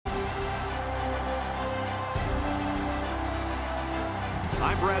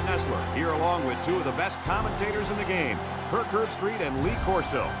I'm Brad Nessler, here along with two of the best commentators in the game, Kirk Herbstreit and Lee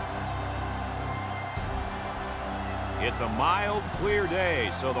CORSO. It's a mild, clear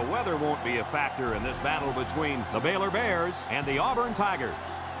day, so the weather won't be a factor in this battle between the Baylor Bears and the Auburn Tigers.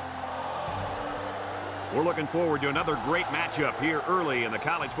 We're looking forward to another great matchup here early in the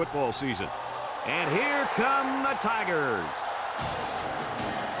college football season. And here come the Tigers.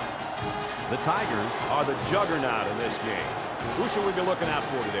 The Tigers are the juggernaut in this game. Who should we be looking out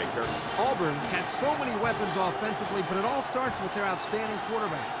for today, Kirk? Auburn has so many weapons offensively, but it all starts with their outstanding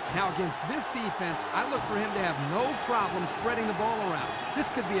quarterback. Now, against this defense, I look for him to have no problem spreading the ball around.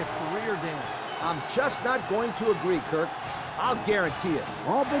 This could be a career day. I'm just not going to agree, Kirk. I'll guarantee it.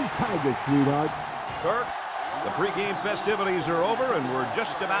 Auburn Tigers, sweetheart. Kirk, the pregame festivities are over, and we're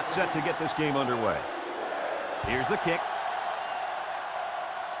just about set to get this game underway. Here's the kick.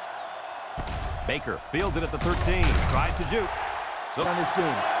 Baker fields it at the 13, tries to juke. So on this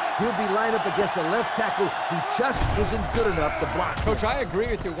game, he'll be lined up against a left tackle who just isn't good enough to block. Coach, I agree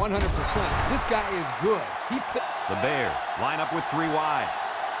with you 100%. This guy is good. The Bears line up with three wide.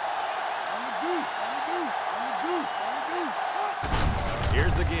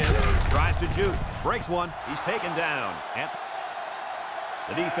 Here's the give. Tries to juke. Breaks one. He's taken down.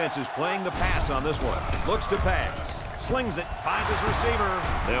 The defense is playing the pass on this one. Looks to pass. Slings it, finds his receiver.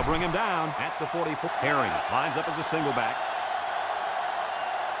 They'll bring him down at the 40. Herring lines up as a single back.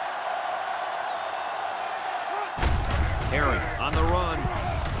 Herring on the run.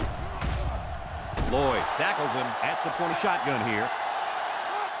 Lloyd tackles him at the 20. Shotgun here.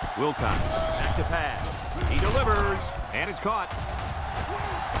 Wilcox back to pass. He delivers, and it's caught.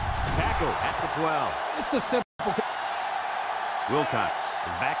 Tackle at the 12. It's a simple. Wilcox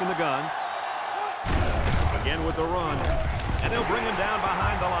is back in the gun. Again with the run. And they'll bring him down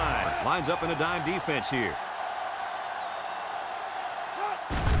behind the line. Lines up in a dime defense here.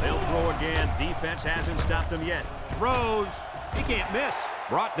 They'll throw again. Defense hasn't stopped him yet. Throws. He can't miss.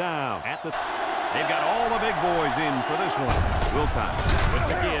 Brought down at the... They've got all the big boys in for this one. Wilcox with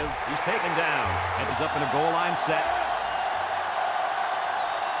the give. He's taken down. Heads up in a goal line set.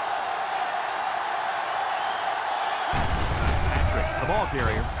 Patrick, the ball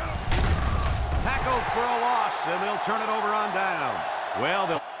carrier. Tackled for a loss, and they'll turn it over on down. Well,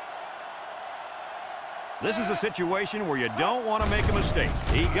 this is a situation where you don't want to make a mistake.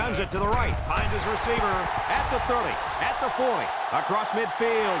 He guns it to the right, finds his receiver at the 30, at the 40, across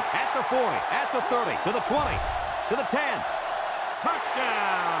midfield, at the 40, at the 30, to the 20, to the 10.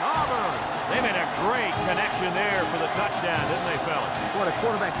 Touchdown, Auburn! They made a great connection there for the touchdown, didn't they, fellas? What a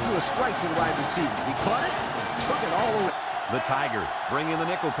quarterback threw a strike to the wide receiver. He caught it, took it all away. The Tigers bring in the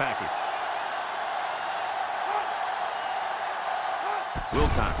nickel package.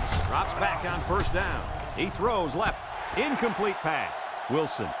 Wilcox drops back on first down. He throws left. Incomplete pass.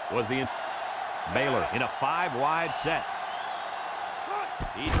 Wilson was the... Baylor in a 5-wide set.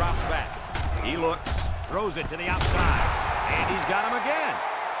 He drops back. He looks. Throws it to the outside. And he's got him again.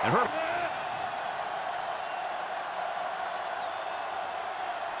 And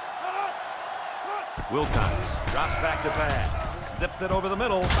Wilcox drops back to pass. Zips it over the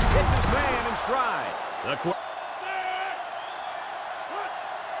middle. Hits his man in stride.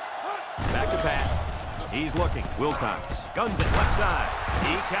 Back to pass. He's looking. Wilcox guns it left side.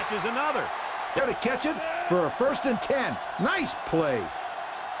 He catches another. There to catch it for a 1st and 10. Nice play.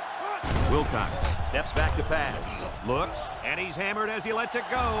 Wilcox steps back to pass. Looks, and he's hammered as he lets it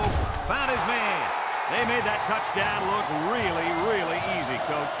go. Found his man. They made that touchdown look really, really easy,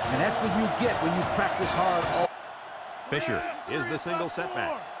 Coach. And that's what you get when you practice hard all... Fisher is the single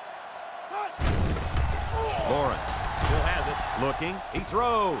setback. Lawrence still has it. Looking. He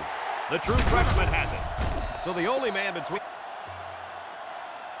throws. The true freshman has it. So the only man between...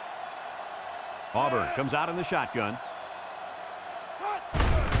 Auburn comes out in the shotgun.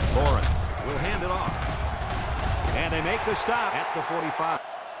 Lawrence will hand it off. And they make the stop at the 45.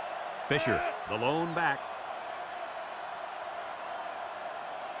 Fisher, the lone back.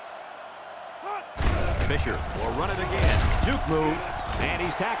 Fisher will run it again. Juke move. And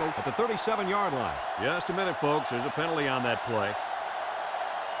he's tackled at the 37-yard line. Just a minute, folks. There's a penalty on that play.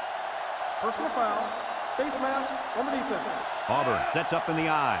 Personal foul. Face mask on the defense. Auburn sets up in the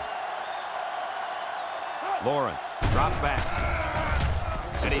eye. Lawrence drops back.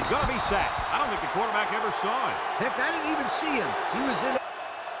 And he's going to be sacked. I don't think the quarterback ever saw him. Heck, I didn't even see him. He was in...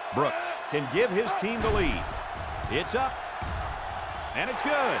 Brooks can give his team the lead. It's up. And it's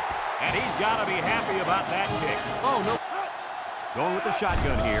good. And he's got to be happy about that kick. Oh, no. Going with the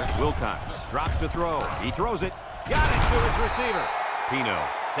shotgun here. Wilcox drops to throw. He throws it. Got it to his receiver. Pino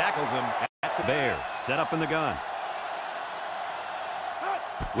tackles him at the Bears. Set up in the gun.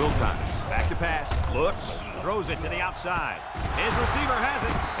 Wilcox, back to pass, looks, throws it to the outside. His receiver has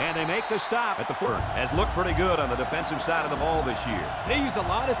it, and they make the stop at the 4. Has looked pretty good on the defensive side of the ball this year. They use a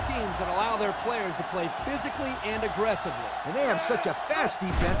lot of schemes that allow their players to play physically and aggressively. And they have such a fast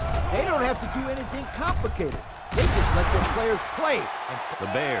defense, they don't have to do anything complicated. They just let their players play. The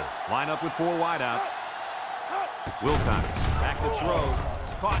Bears line up with 4 wideouts. Wilcox, back to throw,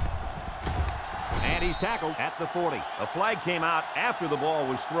 caught. And he's tackled at the 40. A flag came out after the ball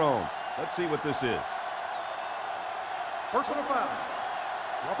was thrown. Let's see what this is. Personal foul.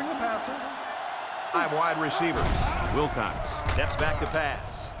 Roughing the passer. 5 wide receivers. Wilcox steps back to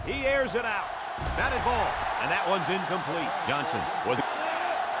pass. He airs it out. Batted ball. And that one's incomplete. Johnson was...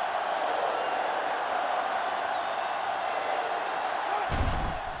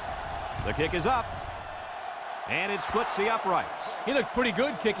 The kick is up. And it splits the uprights. He looked pretty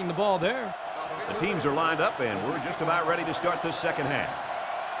good kicking the ball there. The teams are lined up, and we're just about ready to start the second half.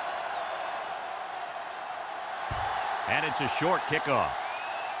 And it's a short kickoff.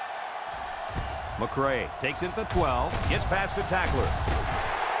 McCray takes it at the 12, gets past the tackler.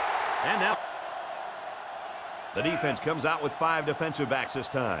 And now the defense comes out with 5 defensive backs this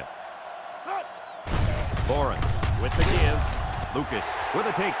time. Lawrence with the give. Lucas with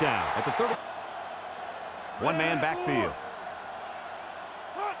a takedown at the 30. One-man backfield.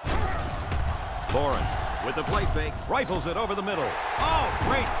 Lawrence with the play fake, rifles it over the middle. Oh,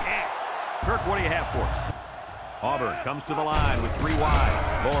 great catch. Kirk, what do you have for us? Auburn comes to the line with 3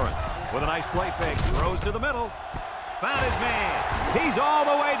 wide. Lawrence with a nice play fake, throws to the middle. Found his man. He's all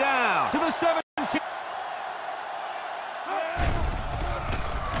the way down to the 17.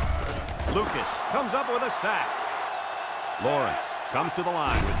 Lucas comes up with a sack. Lawrence comes to the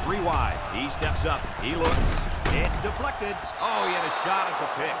line with 3 wide. He steps up. He looks. It's deflected. Oh, he had a shot at the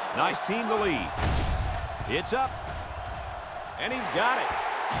pick. Nice team to lead. It's up. And he's got it.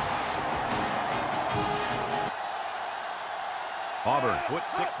 Auburn puts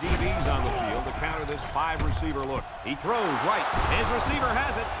 6 DBs on the field to counter this 5-receiver look. He throws right. His receiver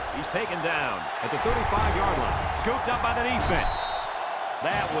has it. He's taken down at the 35-yard line. Scooped up by the defense.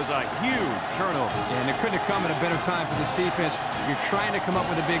 That was a huge turnover. And it couldn't have come at a better time for this defense. You're trying to come up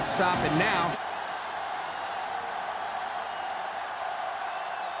with a big stop, and now...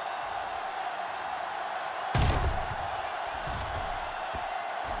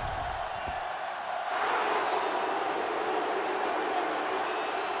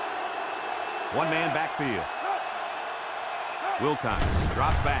 One-man backfield. Wilcox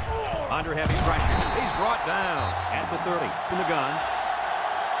drops back under heavy pressure. He's brought down at the 30 from the gun.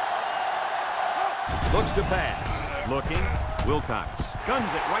 Looks to pass. Looking. Wilcox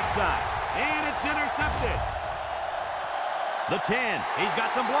guns it right side. And it's intercepted. The 10. He's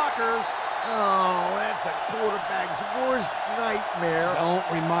got some blockers. Oh, that's a quarterback's worst nightmare. Don't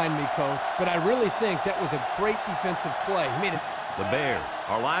remind me, Coach, but I really think that was a great defensive play. He made it. The Bears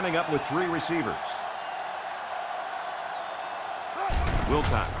are lining up with 3 receivers.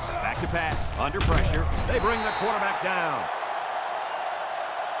 Wilcox back to pass. Under pressure. They bring the quarterback down.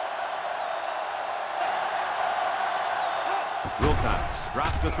 Wilcox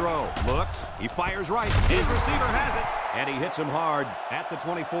drops to throw. Looks. He fires right. His receiver has it. And he hits him hard at the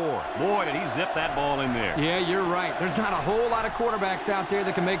 24. Boy, did he zip that ball in there. Yeah, you're right. There's not a whole lot of quarterbacks out there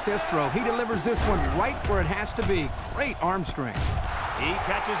that can make this throw. He delivers this one right where it has to be. Great arm strength. He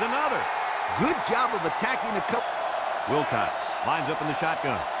catches another. Good job of attacking the cover. Wilcox lines up in the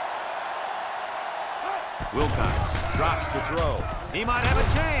shotgun. Wilcox drops to throw. He might have a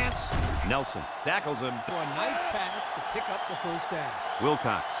chance. Nelson tackles him. For a nice pass to pick up the first down.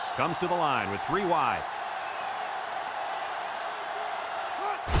 Wilcox comes to the line with 3 wide.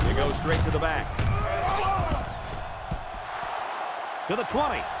 He goes straight to the back. To the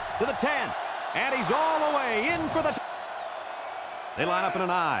 20. To the 10. And he's all the way in for the... They line up in an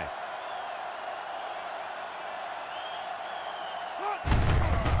I.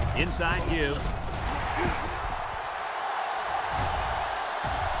 Inside give.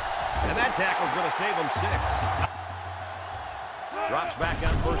 And that tackle's going to save him 6. Drops back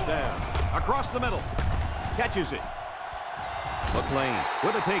on first down. Across the middle. Catches it. McLean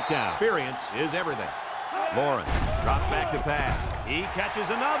with a takedown. Experience is everything. Lawrence drops back to pass. He catches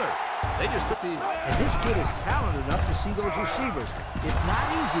another. They just put the... And this kid is talented enough to see those receivers. It's not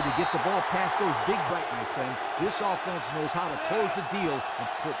easy to get the ball past those big right, my friend. This offense knows how to close the deal and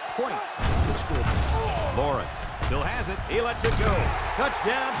put points on the scoreboard. Lawrence still has it. He lets it go.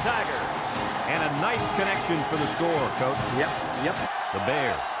 Touchdown, Tigers. And a nice connection for the score, Coach. Yep. The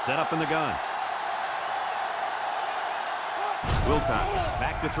Bears set up in the gun. Wilcox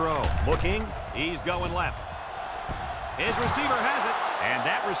back to throw. Looking. He's going left. His receiver has it. And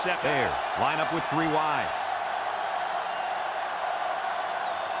that reception there. Line up with 3 wide.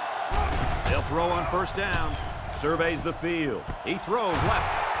 They'll throw on first down. Surveys the field. He throws left.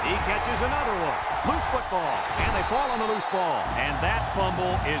 He catches another one. Loose football. And they fall on the loose ball. And that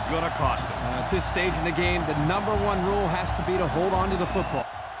fumble is going to cost them. At this stage in the game, the #1 rule has to be to hold on to the football.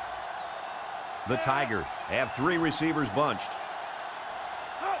 The Tigers have 3 receivers bunched.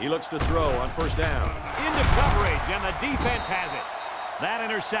 He looks to throw on first down. Into coverage, and the defense has it. That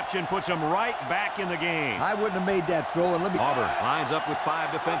interception puts him right back in the game. I wouldn't have made that throw. And Auburn lines up with 5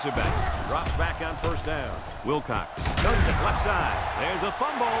 defensive backs. Drops back on first down. Wilcox turns it left side. There's a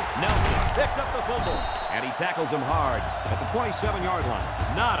fumble. Nelson picks up the fumble. And he tackles him hard at the 27-yard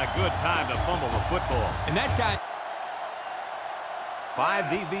line. Not a good time to fumble the football. And that guy...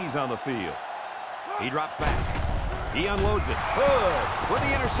 5 DBs on the field. He drops back. He unloads it. Good for the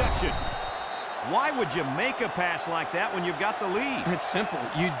interception. Why would you make a pass like that when you've got the lead? It's simple.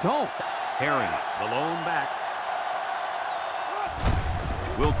 You don't. Herring, the lone back.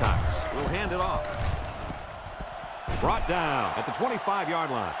 Wilcox will hand it off. Brought down at the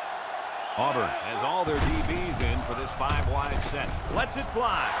 25-yard line. Auburn has all their DBs in for this 5-wide set. Lets it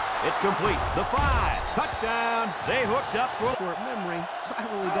fly. It's complete. The 5. Touchdown. They hooked up for Short memory, so I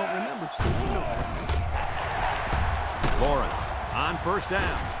really don't remember, Steve. You know that. Lawrence on first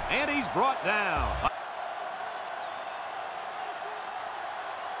down. And he's brought down.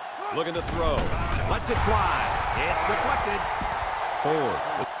 Looking to throw. Lets it fly. It's deflected.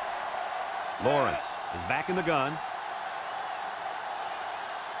 Ford. Lawrence is back in the gun.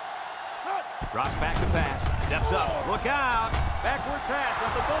 Drops back to pass. Steps up. Look out. Backward pass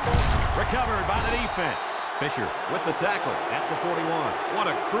at the fumble. Recovered by the defense. Fisher with the tackle at the 41. What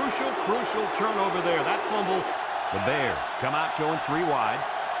a crucial turnover there. That fumble. The Bears come out showing 3 wide.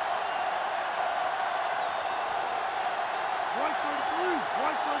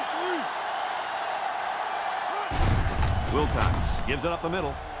 Wilcox gives it up the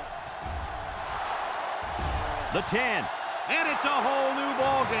middle. The 10. And it's a whole new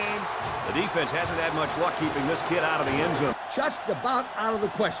ball game. The defense hasn't had much luck keeping this kid out of the end zone. just about out of the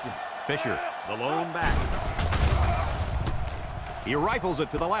question. Fisher, the lone back. He rifles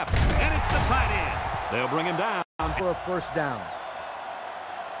it to the left. And it's the tight end. They'll bring him down For a first down.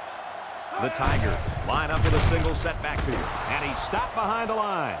 The Tigers line up with a single set backfield. And he's stopped behind the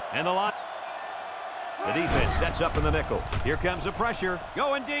line. And the line. The defense sets up in the nickel. Here comes the pressure.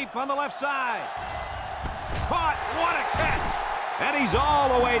 Going deep on the left side. Caught. What a catch. And he's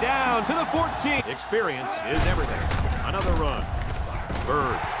all the way down to the 14. Experience is everything. Another run.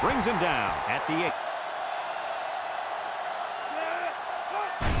 Bird brings him down at the 8.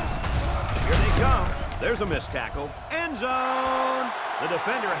 Here they come. There's a missed tackle. End zone. The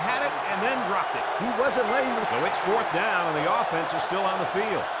defender had it and then dropped it. He wasn't letting the... So it's 4th down, and the offense is still on the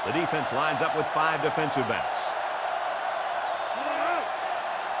field. The defense lines up with 5 defensive backs.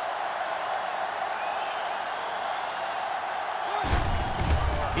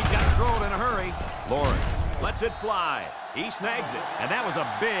 He's got to throw it in a hurry. Lawrence lets it fly. He snags it, and that was a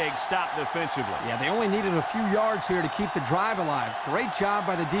big stop defensively. Yeah, they only needed a few yards here to keep the drive alive. Great job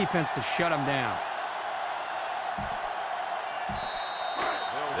by the defense to shut them down.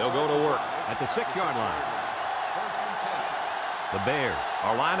 They'll go to work at the 6-yard line. The Bears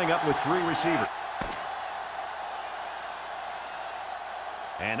are lining up with 3 receivers.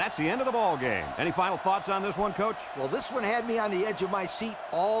 And that's the end of the ball game. Any final thoughts on this one, Coach? Well, this one had me on the edge of my seat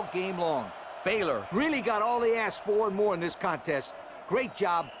all game long. Baylor really got all they asked for and more in this contest. Great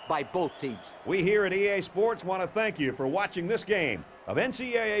job by both teams. We here at EA Sports want to thank you for watching this game of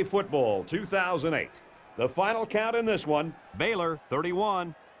NCAA Football 2008. The final count in this one, Baylor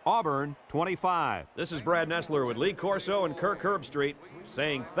 31, Auburn 25. This is Brad Nessler with Lee Corso and Kirk Herbstreit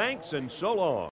saying thanks and so long.